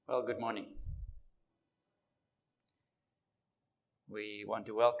Well, good morning. We want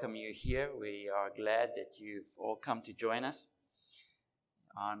to welcome you here. We are glad that you've all come to join us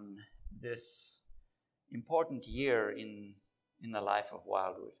on this important year in the life of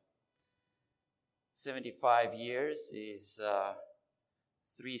Wildwood. 75 years is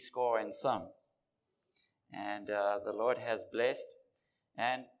 70 and some. And the Lord has blessed.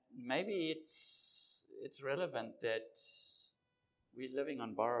 And maybe it's relevant that we're living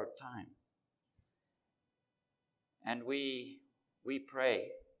on borrowed time. And we pray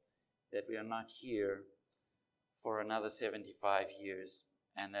that we are not here for another 75 years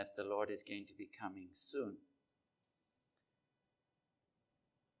and that the Lord is going to be coming soon.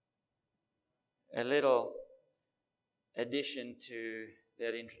 A little addition to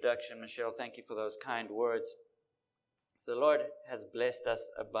that introduction, Michelle, thank you for those kind words. The Lord has blessed us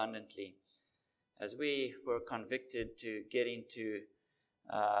abundantly. As we were convicted to get into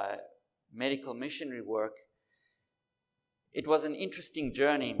medical missionary work, it was an interesting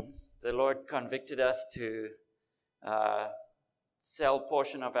journey. The Lord convicted us to sell a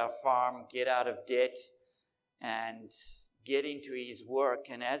portion of our farm, get out of debt, and get into His work.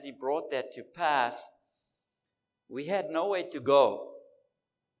 And as He brought that to pass, we had nowhere to go.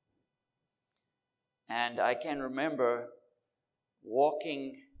 And I can remember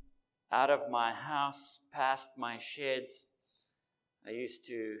walking out of my house, past my sheds. I used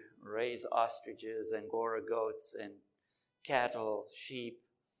to raise ostriches, Angora goats, and cattle, sheep,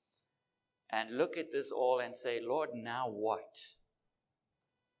 and look at this all and say, Lord, now what?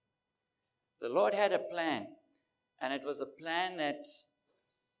 The Lord had a plan, and it was a plan that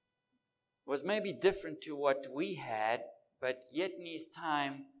was maybe different to what we had, but yet in His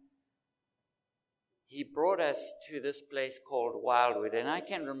time, He brought us to this place called Wildwood. And I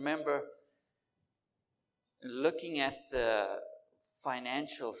can remember looking at the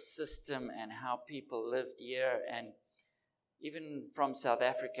financial system and how people lived here. And even from South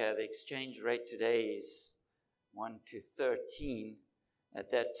Africa, the exchange rate today is 1 to 13.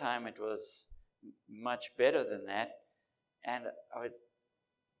 At that time, it was much better than that. And I would,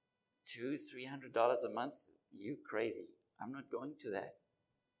 $200-300 a month? You crazy. I'm not going to that.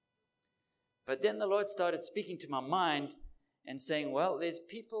 But then the Lord started speaking to my mind and saying, well, there's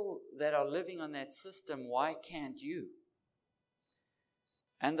people that are living on that system. Why can't you?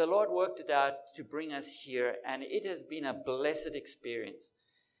 And the Lord worked it out to bring us here, and it has been a blessed experience.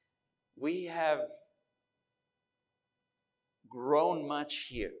 We have grown much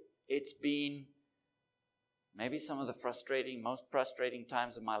here. It's been maybe some of the most frustrating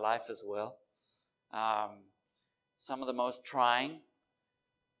times of my life as well. Some of the most trying.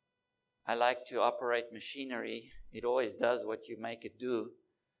 I like to operate machinery. It always does what you make it do.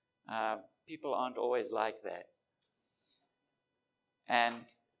 People aren't always like that. And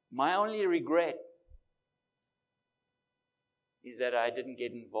my only regret is that I didn't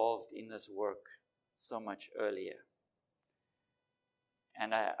get involved in this work so much earlier.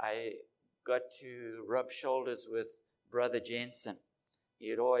 And I got to rub shoulders with Brother Jensen.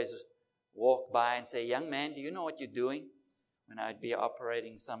 He'd always walk by and say, young man, do you know what you're doing? When I'd be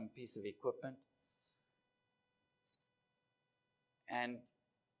operating some piece of equipment. And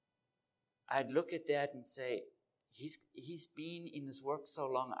I'd look at that and say, he's been in this work so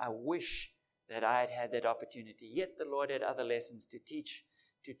long, I wish that I had had that opportunity. Yet the Lord had other lessons to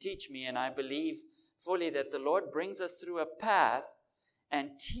teach me, and I believe fully that the Lord brings us through a path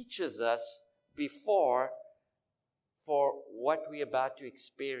and teaches us before for what we're about to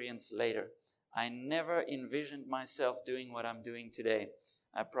experience later. I never envisioned myself doing what I'm doing today.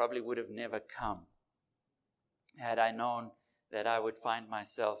 I probably would have never come had I known that I would find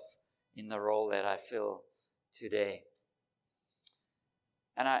myself in the role that I fill today.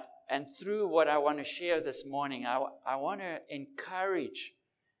 And through what I want to share this morning, I want to encourage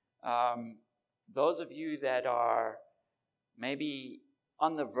those of you that are maybe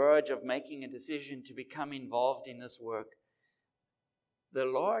on the verge of making a decision to become involved in this work. The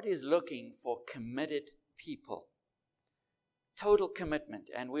Lord is looking for committed people. Total commitment.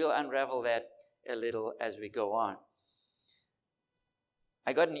 And we'll unravel that a little as we go on.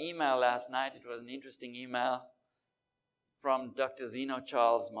 I got an email last night. It was an interesting email from Dr. Zeno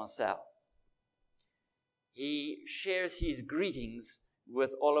Charles Marcel. He shares his greetings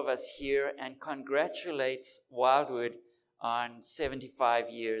with all of us here and congratulates Wildwood on 75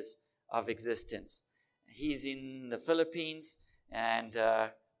 years of existence. He's in the Philippines, and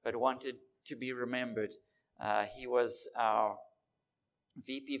but wanted to be remembered. He was our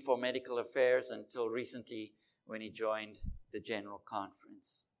VP for Medical Affairs until recently when he joined the General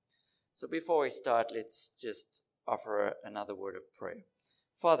Conference. So before we start, let's just offer another word of prayer.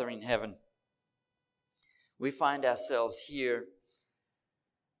 Father in heaven, we find ourselves here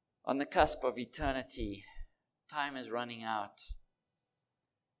on the cusp of eternity. Time is running out.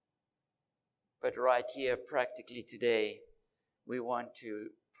 But right here, practically today, we want to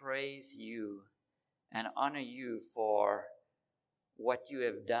praise you and honor you for what you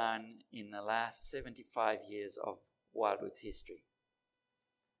have done in the last 75 years of Wildwood's history.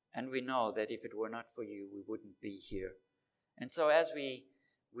 And we know that if it were not for you, we wouldn't be here. And so as we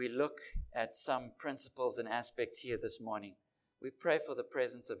look at some principles and aspects here this morning, we pray for the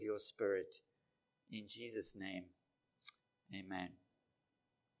presence of your Spirit. In Jesus' name, amen.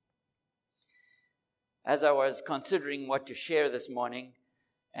 As I was considering what to share this morning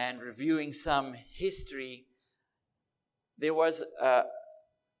and reviewing some history, there was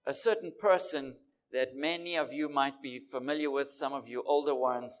a certain person that many of you might be familiar with, some of you older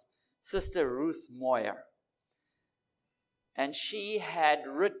ones, Sister Ruth Moyer. And she had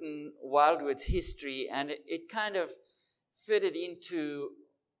written Wildwood's history, and it kind of fitted into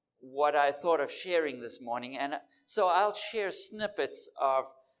what I thought of sharing this morning. And so I'll share snippets of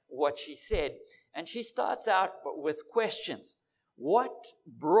what she said. And she starts out with questions. What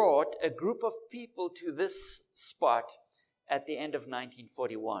brought a group of people to this spot at the end of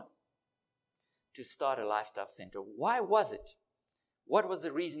 1941 to start a lifestyle center? Why was it? What was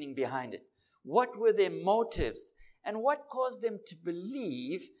the reasoning behind it? What were their motives? And what caused them to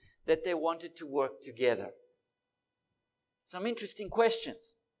believe that they wanted to work together? Some interesting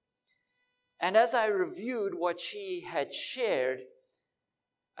questions. And as I reviewed what she had shared,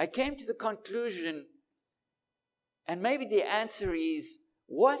 I came to the conclusion, and maybe the answer is,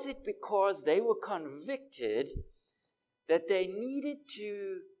 was it because they were convicted that they needed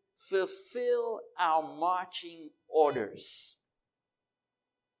to fulfill our marching orders?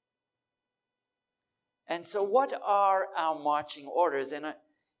 And so what are our marching orders? And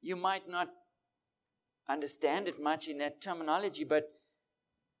you might not understand it much in that terminology, but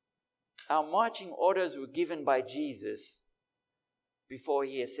our marching orders were given by Jesus before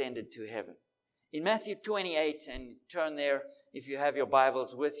he ascended to heaven. In Matthew 28, and turn there if you have your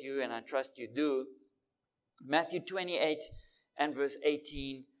Bibles with you, and I trust you do, Matthew 28 and verse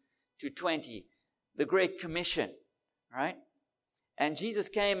 18 to 20, the Great Commission, right? And Jesus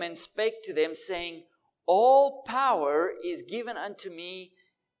came and spake to them, saying, all power is given unto me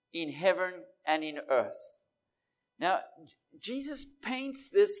in heaven and in earth. Now, Jesus paints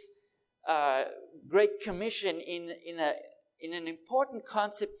this Great Commission in an important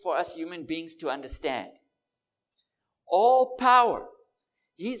concept for us human beings to understand. All power.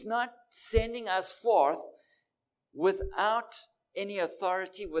 He's not sending us forth without any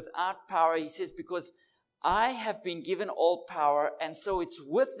authority, without power. He says, because I have been given all power, and so it's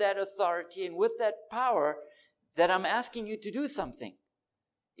with that authority and with that power that I'm asking you to do something.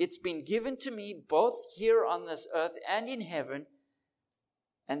 It's been given to me both here on this earth and in heaven.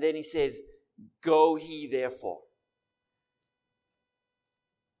 And then he says, go ye therefore.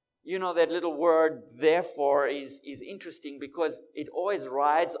 You know, that little word therefore is interesting because it always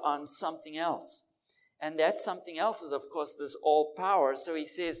rides on something else. And that something else is, of course, this all power. So he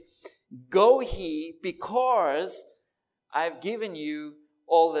says, go ye because I've given you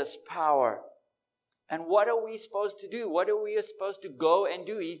all this power. And what are we supposed to do? What are we supposed to go and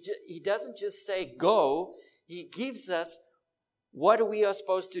do? He doesn't just say go. He gives us what we are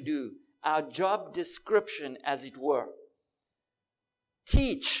supposed to do. Our job description, as it were.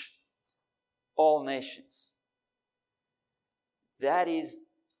 Teach all nations. That is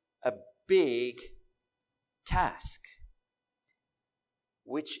a big task,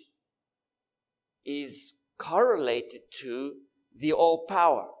 which is correlated to the all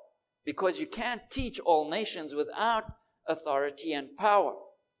power, because you can't teach all nations without authority and power.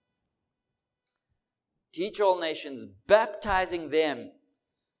 Teach all nations, baptizing them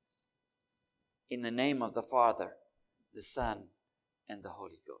in the name of the Father, the Son, and the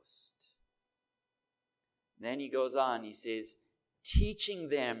Holy Ghost. Then he goes on, he says, teaching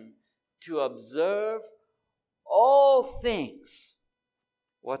them to observe all things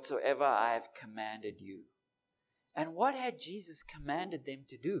whatsoever I have commanded you. And what had Jesus commanded them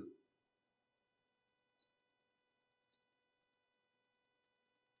to do?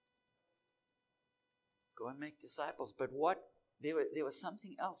 Go and make disciples. But there was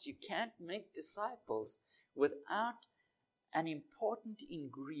something else. You can't make disciples without an important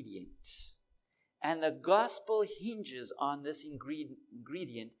ingredient. And the gospel hinges on this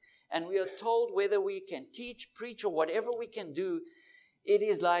ingredient. And we are told whether we can teach, preach, or whatever we can do, it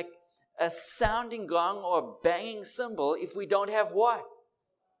is like a sounding gong or a banging cymbal if we don't have what?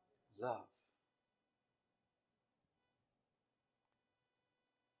 Love.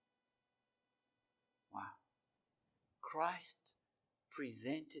 Christ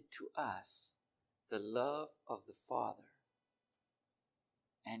presented to us the love of the Father.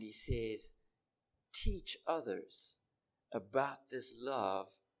 And he says, teach others about this love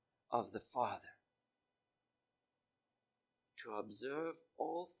of the Father. To observe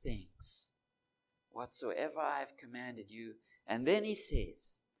all things, whatsoever I have commanded you. And then he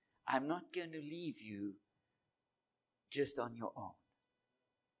says, I'm not going to leave you just on your own.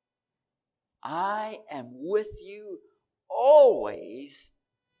 I am with you always,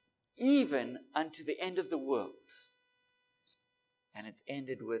 even unto the end of the world. And it's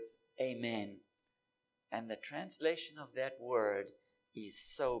ended with amen. And the translation of that word is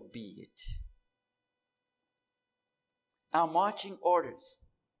so be it. Our marching orders.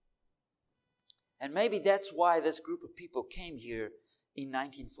 And maybe that's why this group of people came here in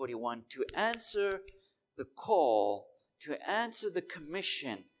 1941, to answer the call, to answer the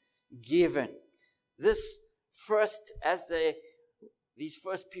commission given. These first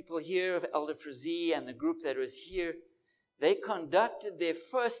people here, Elder Frazee and the group that was here, they conducted their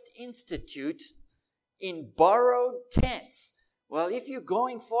first institute in borrowed tents. Well, if you're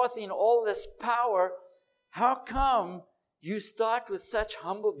going forth in all this power, how come you start with such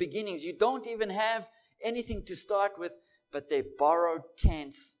humble beginnings? You don't even have anything to start with, but they borrowed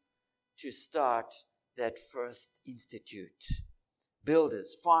tents to start that first institute.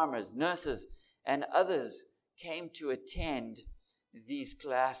 Builders, farmers, nurses, and others came to attend these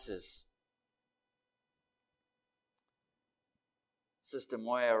classes. Sister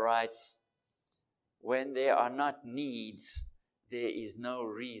Moya writes, when there are not needs, there is no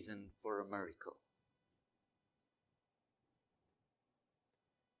reason for a miracle.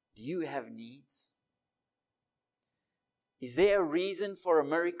 Do you have needs? Is there a reason for a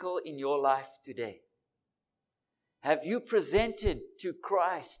miracle in your life today? Have you presented to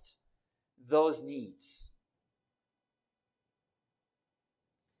Christ those needs?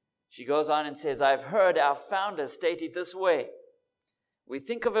 She goes on and says, I've heard our founder state it this way. We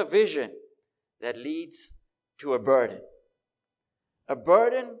think of a vision that leads to a burden. A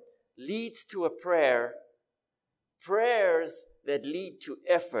burden leads to a prayer. Prayers that lead to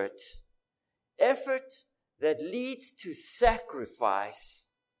effort. Effort that leads to sacrifice.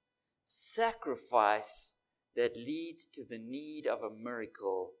 Sacrifice that leads to the need of a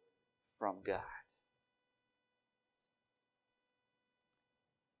miracle from God.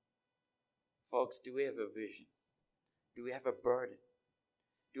 Folks, do we have a vision? Do we have a burden?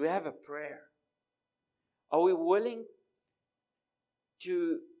 Do we have a prayer? Are we willing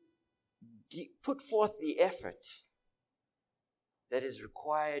to put forth the effort that is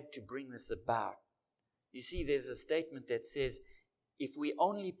required to bring this about? You see, there's a statement that says, if we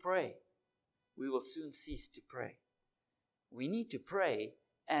only pray, we will soon cease to pray. We need to pray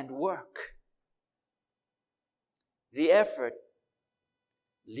and work. The effort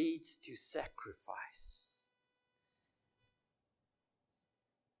leads to sacrifice.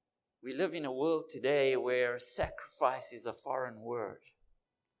 We live in a world today where sacrifice is a foreign word.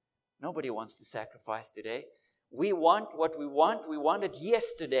 Nobody wants to sacrifice today. We want what we want it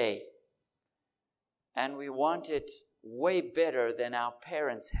yesterday. And we want it way better than our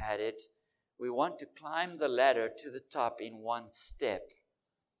parents had it. We want to climb the ladder to the top in one step.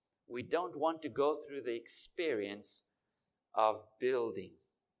 We don't want to go through the experience of building.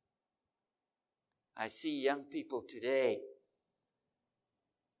 I see young people today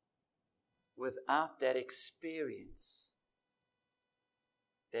without that experience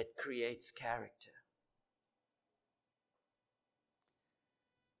that creates character.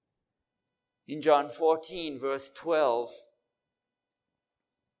 In John 14, verse 12,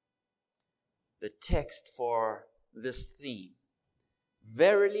 the text for this theme,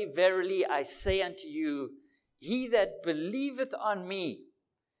 verily, verily, I say unto you, he that believeth on me,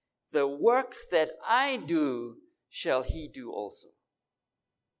 the works that I do, shall he do also.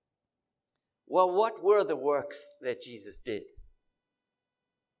 Well, what were the works that Jesus did?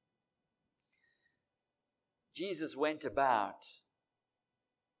 Jesus went about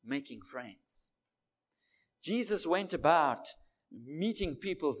making friends. Jesus went about meeting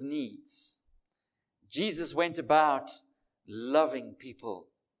people's needs. Jesus went about loving people.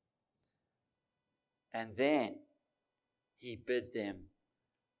 And then he bid them,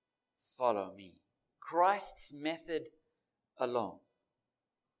 follow me. Christ's method alone.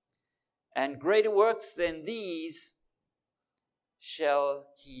 And greater works than these shall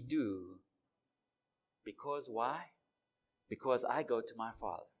he do. Because why? Because I go to my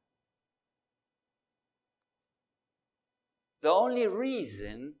Father. The only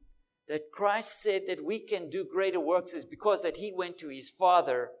reason that Christ said that we can do greater works is because that he went to his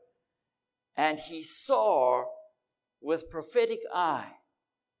Father and he saw with prophetic eye,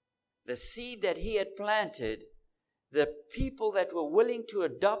 the seed that he had planted, the people that were willing to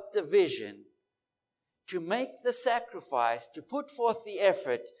adopt the vision, to make the sacrifice, to put forth the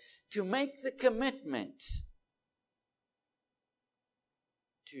effort, to make the commitment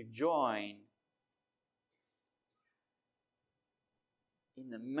to join in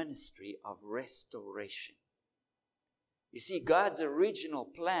the ministry of restoration. You see, God's original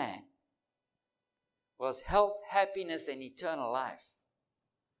plan was health, happiness, and eternal life.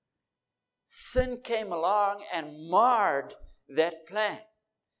 Sin came along and marred that plan.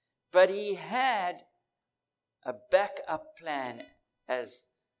 But he had a backup plan, as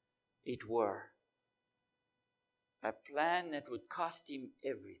it were. A plan that would cost him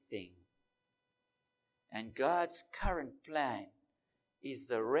everything. And God's current plan is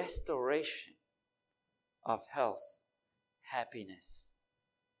the restoration of health, happiness,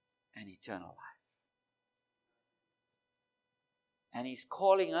 and eternal life. And he's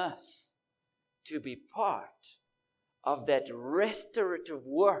calling us to be part of that restorative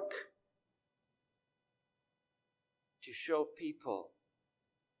work to show people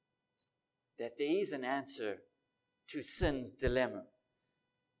that there is an answer to sin's dilemma,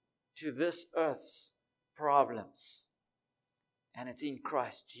 to this earth's problems, and it's in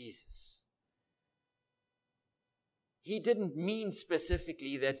Christ Jesus. He didn't mean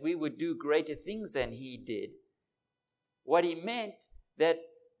specifically that we would do greater things than he did. What he meant, that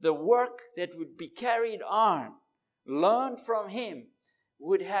the work that would be carried on, learned from him,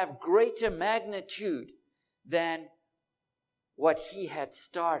 would have greater magnitude than what he had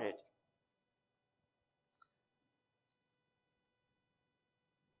started.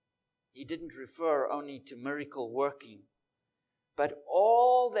 He didn't refer only to miracle working, but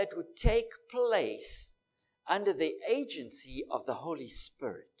all that would take place under the agency of the Holy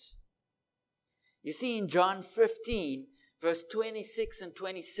Spirit. You see, in John 15, verse 26 and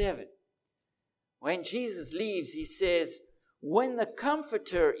 27, when Jesus leaves, he says, "When the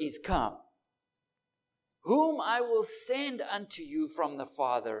Comforter is come, whom I will send unto you from the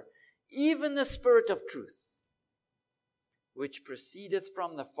Father, even the Spirit of truth, which proceedeth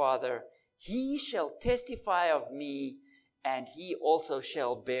from the Father, he shall testify of me, and he also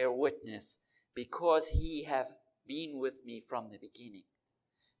shall bear witness, because he hath been with me from the beginning."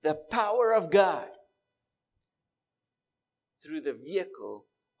 The power of God through the vehicle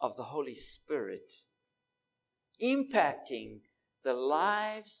of the Holy Spirit, impacting the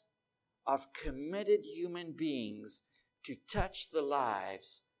lives of committed human beings to touch the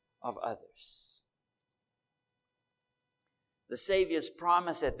lives of others. The Savior's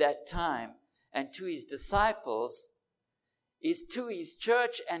promise at that time and to his disciples is to his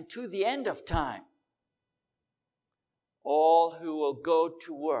church and to the end of time. All who will go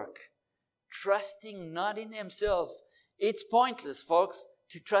to work, trusting not in themselves. It's pointless, folks,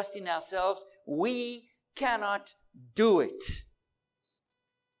 to trust in ourselves. We cannot do it.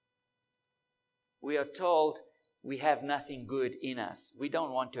 We are told we have nothing good in us. We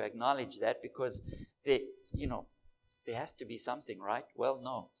don't want to acknowledge that because there has to be something, right? Well,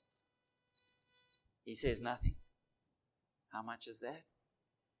 no. He says nothing. How much is that?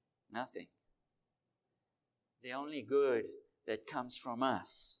 Nothing. The only good that comes from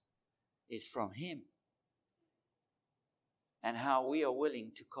us is from him. And how we are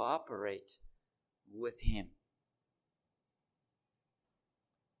willing to cooperate with him.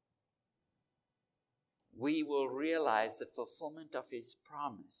 We will realize the fulfillment of his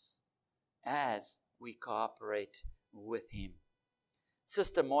promise as we cooperate with him.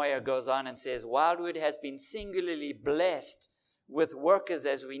 Sister Moyer goes on and says, Wildwood has been singularly blessed with workers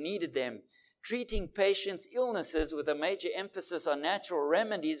as we needed them, treating patients' illnesses with a major emphasis on natural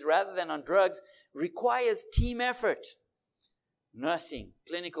remedies rather than on drugs requires team effort. Nursing,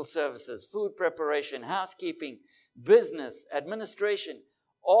 clinical services, food preparation, housekeeping, business, administration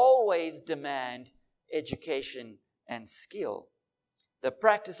always demand education and skill. The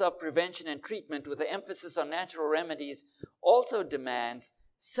practice of prevention and treatment with the emphasis on natural remedies also demands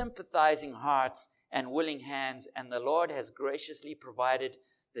sympathizing hearts and willing hands, and the Lord has graciously provided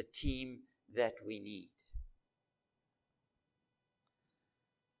the team that we need.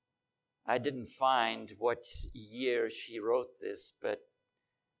 I didn't find what year she wrote this, but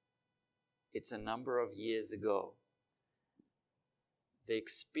it's a number of years ago. The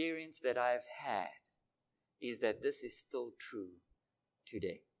experience that I've had is that this is still true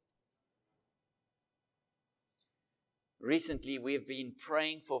today. Recently, we've been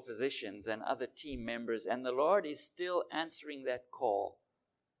praying for physicians and other team members, and the Lord is still answering that call.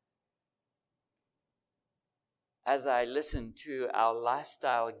 As I listen to our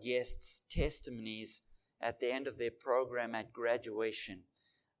lifestyle guests' testimonies at the end of their program at graduation,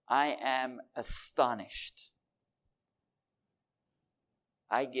 I am astonished.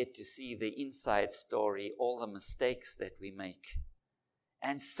 I get to see the inside story, all the mistakes that we make.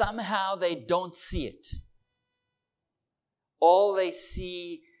 And somehow they don't see it. All they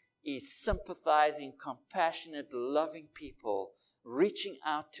see is sympathizing, compassionate, loving people reaching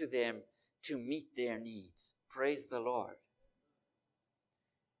out to them to meet their needs. Praise the Lord.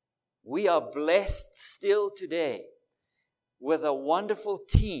 We are blessed still today with a wonderful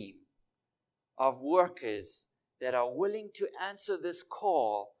team of workers that are willing to answer this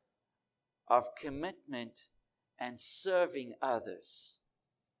call of commitment and serving others.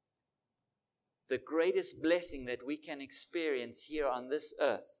 The greatest blessing that we can experience here on this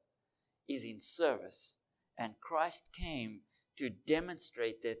earth is in service. And Christ came to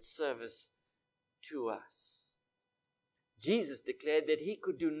demonstrate that service to us. Jesus declared that he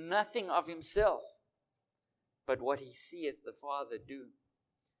could do nothing of himself, but what he seeth the Father do.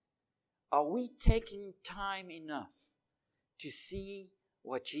 Are we taking time enough to see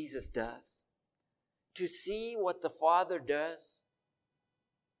what Jesus does? To see what the Father does?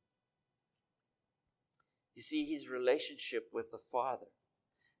 You see, his relationship with the Father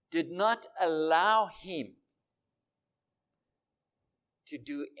did not allow him to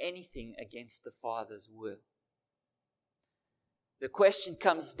do anything against the Father's will. The question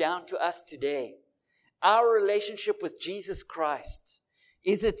comes down to us today. Our relationship with Jesus Christ,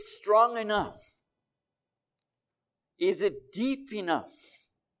 is it strong enough? Is it deep enough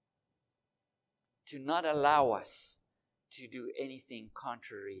to not allow us to do anything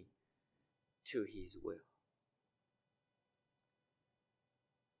contrary to his will?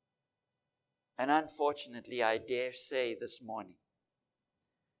 And unfortunately, I dare say this morning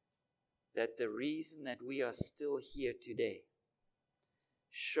that the reason that we are still here today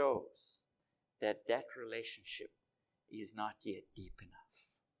shows that that relationship is not yet deep enough.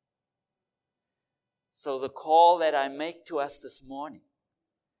 So the call that I make to us this morning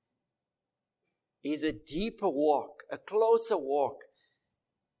is a deeper walk, a closer walk,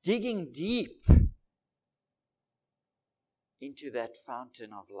 digging deep into that fountain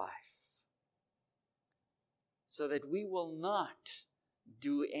of life, so that we will not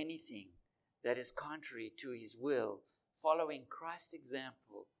do anything that is contrary to his will, following Christ's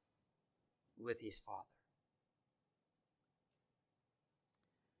example with his Father.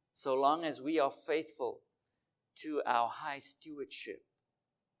 So long as we are faithful to our high stewardship,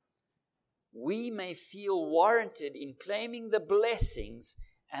 we may feel warranted in claiming the blessings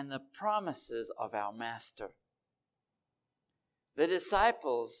and the promises of our Master. The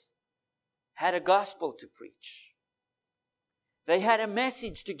disciples had a gospel to preach. They had a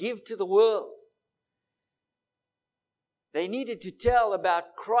message to give to the world. They needed to tell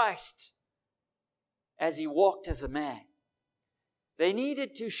about Christ as he walked as a man. They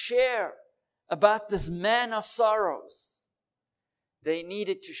needed to share about this man of sorrows. They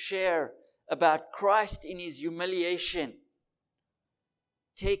needed to share about Christ in his humiliation,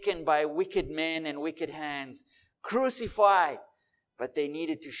 taken by wicked men and wicked hands, crucified. But they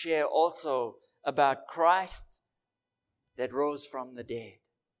needed to share also about Christ that rose from the dead,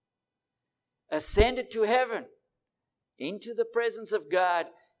 ascended to heaven, into the presence of God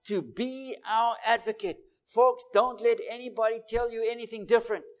to be our advocate. Folks, don't let anybody tell you anything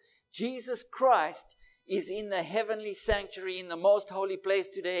different. Jesus Christ is in the heavenly sanctuary, in the most holy place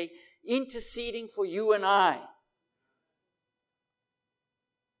today, interceding for you and I.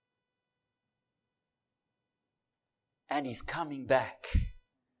 And he's coming back.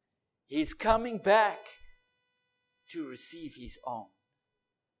 He's coming back to receive his own.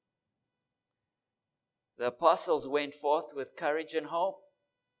 The apostles went forth with courage and hope.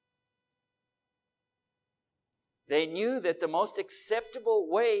 They knew that the most acceptable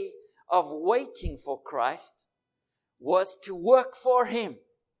way of waiting for Christ was to work for him.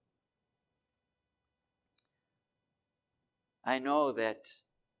 I know that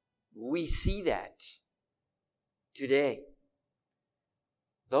we see that today.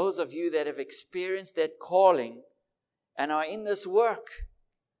 Those of you that have experienced that calling and are in this work,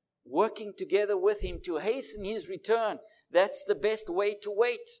 working together with him to hasten his return, that's the best way to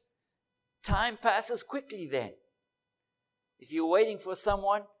wait. Time passes quickly then. If you're waiting for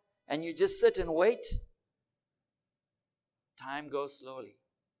someone and you just sit and wait, time goes slowly.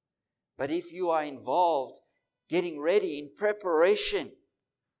 But if you are involved, getting ready in preparation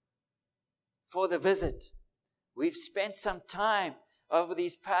for the visit, we've spent some time over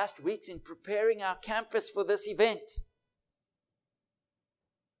these past weeks in preparing our campus for this event.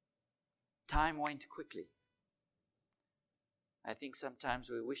 Time went quickly. I think sometimes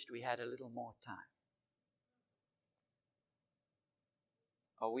we wished we had a little more time.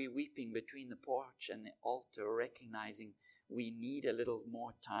 Are we weeping between the porch and the altar, recognizing we need a little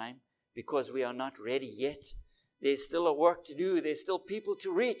more time because we are not ready yet? There's still a work to do. There's still people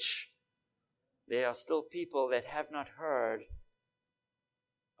to reach. There are still people that have not heard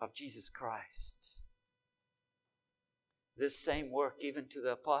of Jesus Christ. This same work given to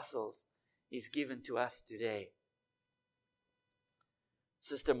the apostles is given to us today.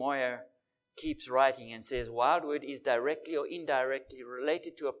 Sister Moyer keeps writing and says, Wildwood is directly or indirectly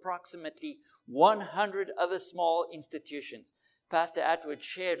related to approximately 100 other small institutions. Pastor Atwood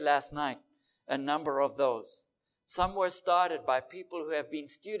shared last night a number of those. Some were started by people who have been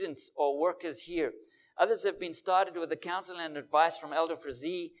students or workers here. Others have been started with the counsel and advice from Elder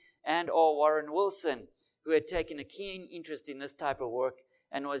Frazee and or Warren Wilson, who had taken a keen interest in this type of work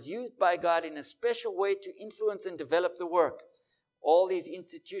and was used by God in a special way to influence and develop the work. All these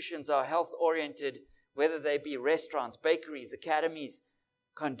institutions are health-oriented, whether they be restaurants, bakeries, academies,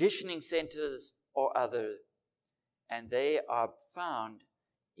 conditioning centers, or other. And they are found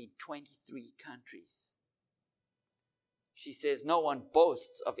in 23 countries. She says, no one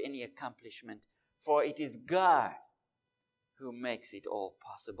boasts of any accomplishment, for it is God who makes it all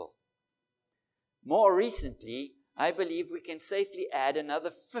possible. More recently, I believe we can safely add another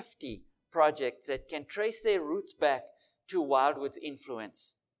 50 projects that can trace their roots back to Wildwood's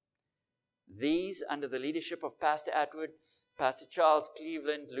influence. These, under the leadership of Pastor Atwood, Pastor Charles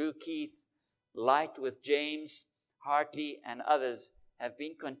Cleveland, Lou Keith, Light with James Hartley, and others, have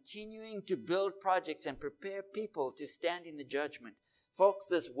been continuing to build projects and prepare people to stand in the judgment. Folks,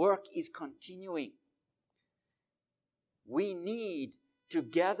 this work is continuing. We need to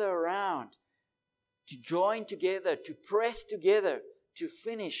gather around, to join together, to press together, to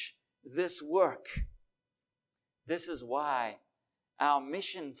finish this work. This is why our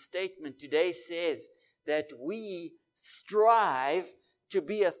mission statement today says that we strive to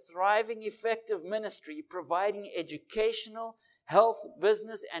be a thriving, effective ministry providing educational, health,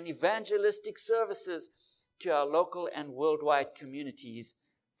 business, and evangelistic services to our local and worldwide communities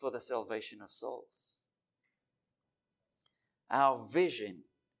for the salvation of souls. Our vision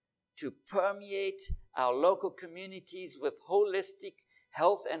to permeate our local communities with holistic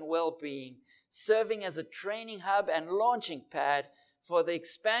health and well-being, serving as a training hub and launching pad for the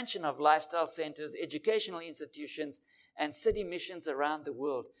expansion of lifestyle centers, educational institutions, and city missions around the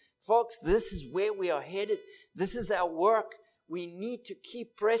world. Folks, this is where we are headed. This is our work. We need to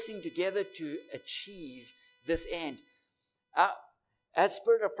keep pressing together to achieve this end. As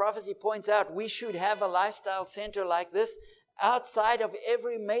Spirit of Prophecy points out, we should have a lifestyle center like this outside of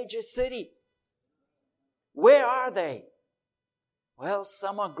every major city. Where are they? Well,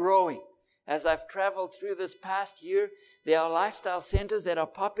 some are growing. As I've traveled through this past year, there are lifestyle centers that are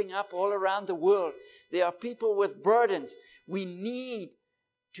popping up all around the world. There are people with burdens. We need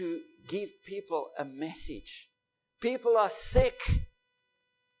to give people a message. People are sick.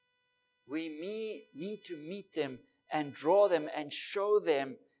 We need to meet them and draw them and show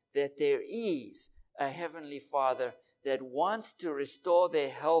them that there is a Heavenly Father that wants to restore their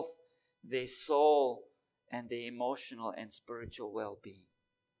health, their soul, and their emotional and spiritual well-being.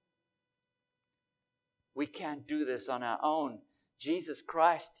 We can't do this on our own. Jesus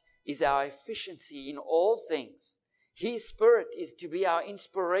Christ is our efficiency in all things. His Spirit is to be our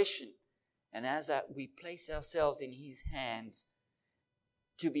inspiration. And as we place ourselves in His hands,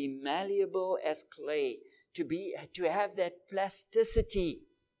 to be malleable as clay, to have that plasticity,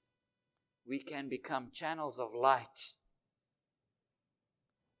 we can become channels of light.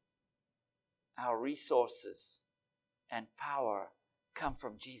 Our resources and power come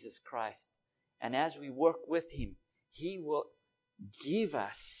from Jesus Christ. And as we work with Him, He will give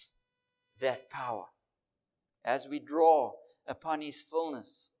us that power. As we draw upon His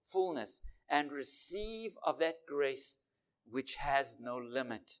fullness and receive of that grace which has no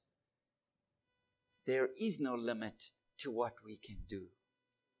limit. There is no limit to what we can do.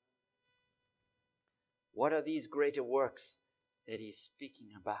 What are these greater works that He's speaking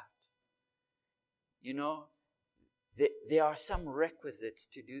about? You know, there are some requisites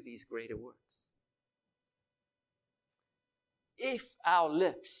to do these greater works. If our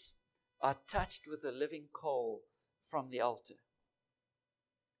lips are touched with a living coal from the altar,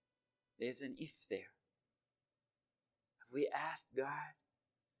 there's an if there. Have we asked God,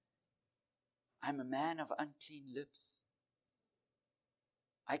 I'm a man of unclean lips.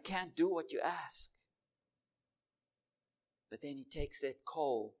 I can't do what you ask. But then He takes that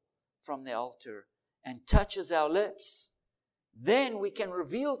coal from the altar and touches our lips. Then we can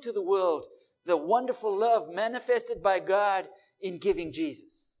reveal to the world the wonderful love manifested by God in giving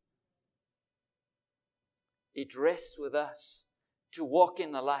Jesus. It rests with us to walk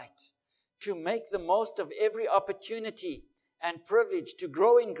in the light, to make the most of every opportunity and privilege, to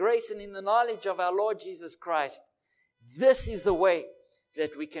grow in grace and in the knowledge of our Lord Jesus Christ. This is the way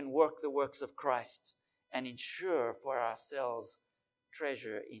that we can work the works of Christ and ensure for ourselves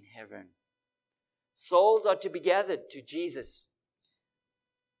treasure in heaven. Souls are to be gathered to Jesus.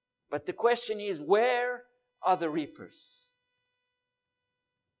 But the question is, where are the reapers?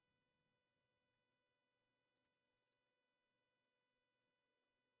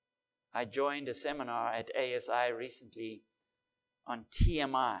 I joined a seminar at ASI recently on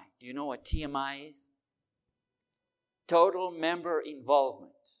TMI. Do you know what TMI is? Total Member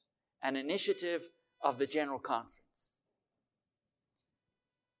Involvement, an initiative of the General Conference.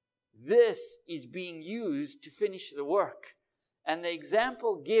 This is being used to finish the work. And the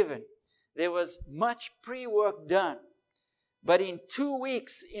example given, there was much pre-work done. But in 2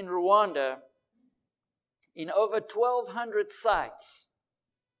 weeks in Rwanda, in over 1,200 sites,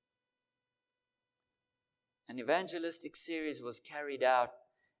 an evangelistic series was carried out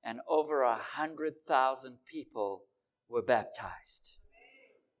and over 100,000 people were baptized.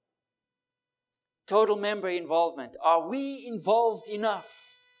 Total member involvement. Are we involved enough?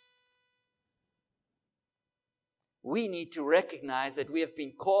 We need to recognize that we have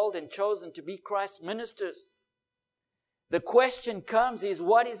been called and chosen to be Christ's ministers. The question comes is,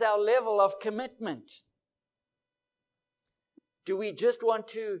 what is our level of commitment? Do we just want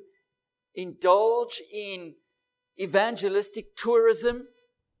to indulge in evangelistic tourism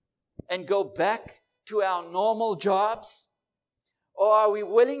and go back to our normal jobs? Or are we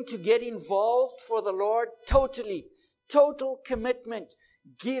willing to get involved for the Lord totally? Total commitment,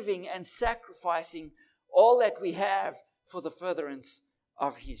 giving and sacrificing all that we have for the furtherance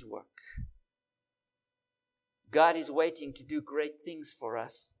of His work. God is waiting to do great things for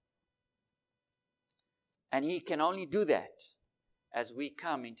us. And He can only do that as we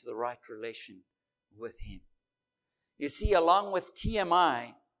come into the right relation with Him. You see, along with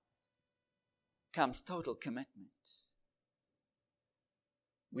TMI comes total commitment.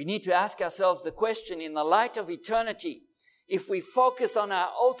 We need to ask ourselves the question, in the light of eternity, if we focus on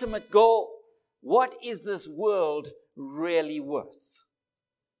our ultimate goal, what is this world really worth?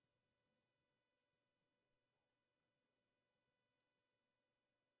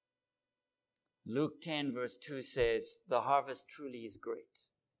 Luke 10 verse 2 says, "The harvest truly is great,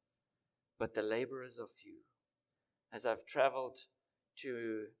 but the laborers are few." As I've traveled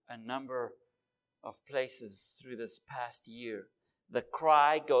to a number of places through this past year, the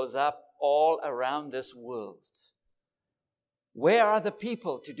cry goes up all around this world. Where are the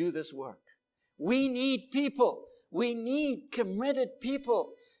people to do this work? We need people. We need committed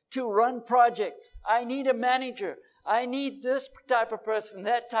people to run projects. I need a manager. I need this type of person,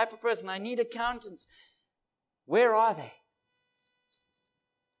 that type of person. I need accountants. Where are they?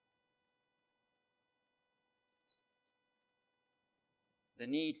 The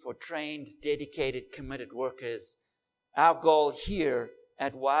need for trained, dedicated, committed workers. Our goal here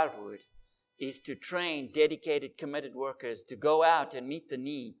at Wildwood is to train dedicated, committed workers to go out and meet the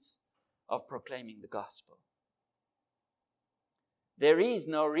needs of proclaiming the gospel. There is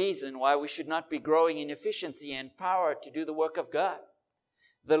no reason why we should not be growing in efficiency and power to do the work of God.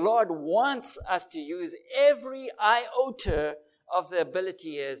 The Lord wants us to use every iota of the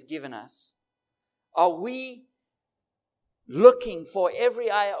ability He has given us. Are we looking for every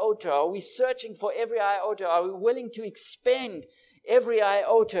iota? Are we searching for every iota? Are we willing to expend every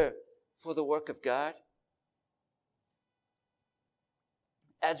iota for the work of God?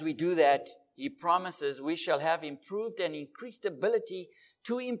 As we do that, He promises we shall have improved and increased ability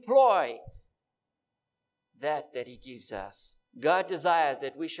to employ that He gives us. God desires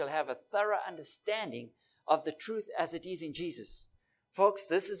that we shall have a thorough understanding of the truth as it is in Jesus. Folks,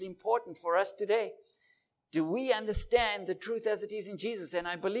 this is important for us today. Do we understand the truth as it is in Jesus? And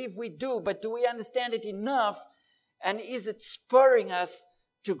I believe we do, but do we understand it enough? And is it spurring us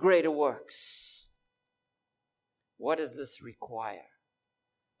to greater works? What does this require?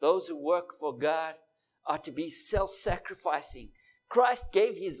 Those who work for God are to be self-sacrificing. Christ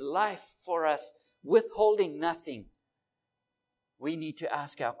gave His life for us, withholding nothing. We need to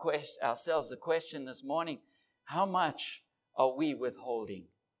ask ourselves the question this morning, how much are we withholding?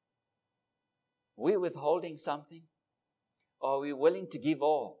 Are we withholding something? Or are we willing to give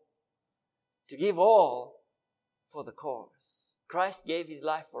all? To give all for the cause. Christ gave His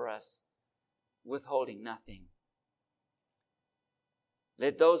life for us, withholding nothing.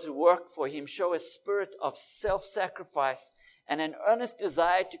 Let those who work for Him show a spirit of self-sacrifice and an earnest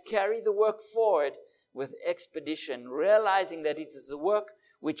desire to carry the work forward with expedition, realizing that it is a work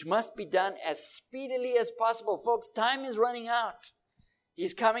which must be done as speedily as possible. Folks, time is running out.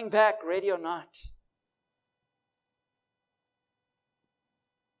 He's coming back, ready or not.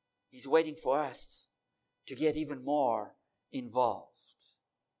 He's waiting for us to get even more involved.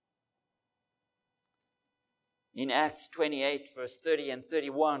 In Acts 28, verse 30 and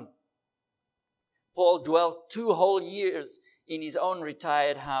 31, Paul dwelt 2 whole years in his own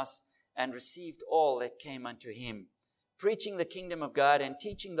retired house and received all that came unto him, preaching the kingdom of God and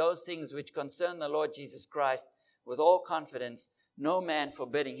teaching those things which concern the Lord Jesus Christ with all confidence, no man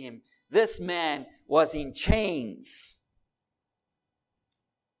forbidding him. This man was in chains,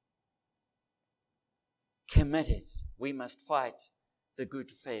 committed. We must fight the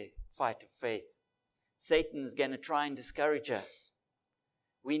good fight of faith. Satan is going to try and discourage us.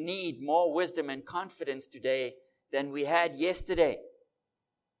 We need more wisdom and confidence today than we had yesterday.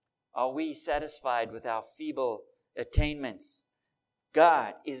 Are we satisfied with our feeble attainments?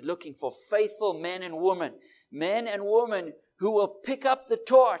 God is looking for faithful men and women who will pick up the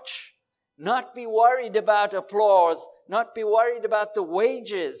torch, not be worried about applause, not be worried about the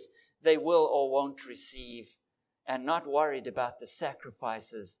wages they will or won't receive, and not worried about the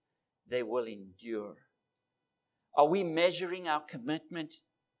sacrifices they will endure. Are we measuring our commitment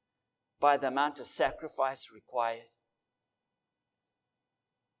by the amount of sacrifice required?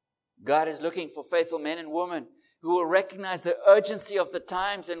 God is looking for faithful men and women who will recognize the urgency of the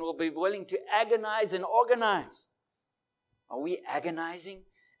times and will be willing to agonize and organize. Are we agonizing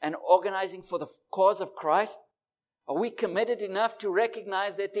and organizing for the cause of Christ? Are we committed enough to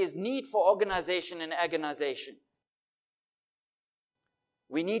recognize that there's need for organization and agonization?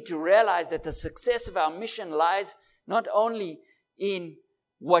 We need to realize that the success of our mission lies not only in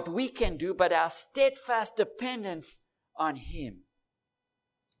what we can do, but our steadfast dependence on Him.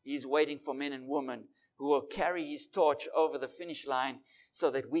 He's waiting for men and women who will carry His torch over the finish line so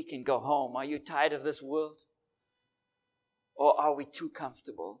that we can go home. Are you tired of this world? Or are we too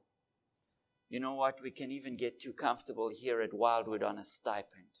comfortable? You know what? We can even get too comfortable here at Wildwood on a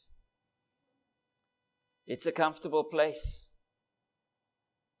stipend. It's a comfortable place.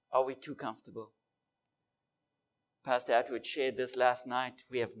 Are we too comfortable? Pastor Atwood shared this last night.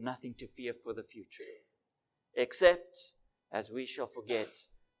 We have nothing to fear for the future, except as we shall forget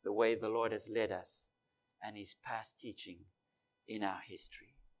the way the Lord has led us and His past teaching in our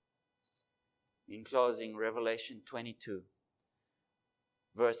history. In closing, Revelation 22,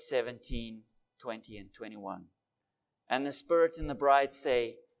 verse 17, 20, and 21. And the Spirit and the bride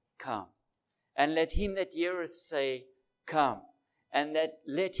say, Come. And let him that heareth say, Come. And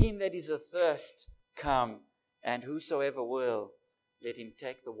let him that is athirst come. And whosoever will, let him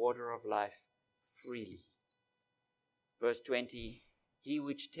take the water of life freely. Verse 20, He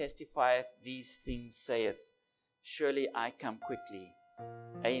which testifieth these things saith, Surely I come quickly.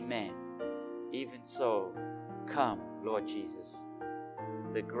 Amen. Even so, come, Lord Jesus.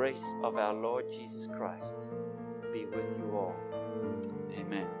 The grace of our Lord Jesus Christ be with you all.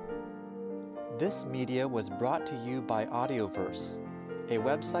 Amen. This media was brought to you by Audioverse, a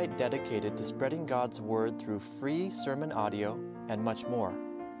website dedicated to spreading God's Word through free sermon audio and much more.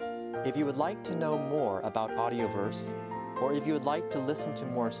 If you would like to know more about Audioverse, or if you would like to listen to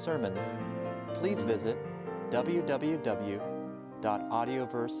more sermons, please visit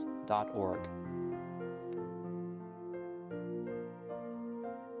www.audioverse.org.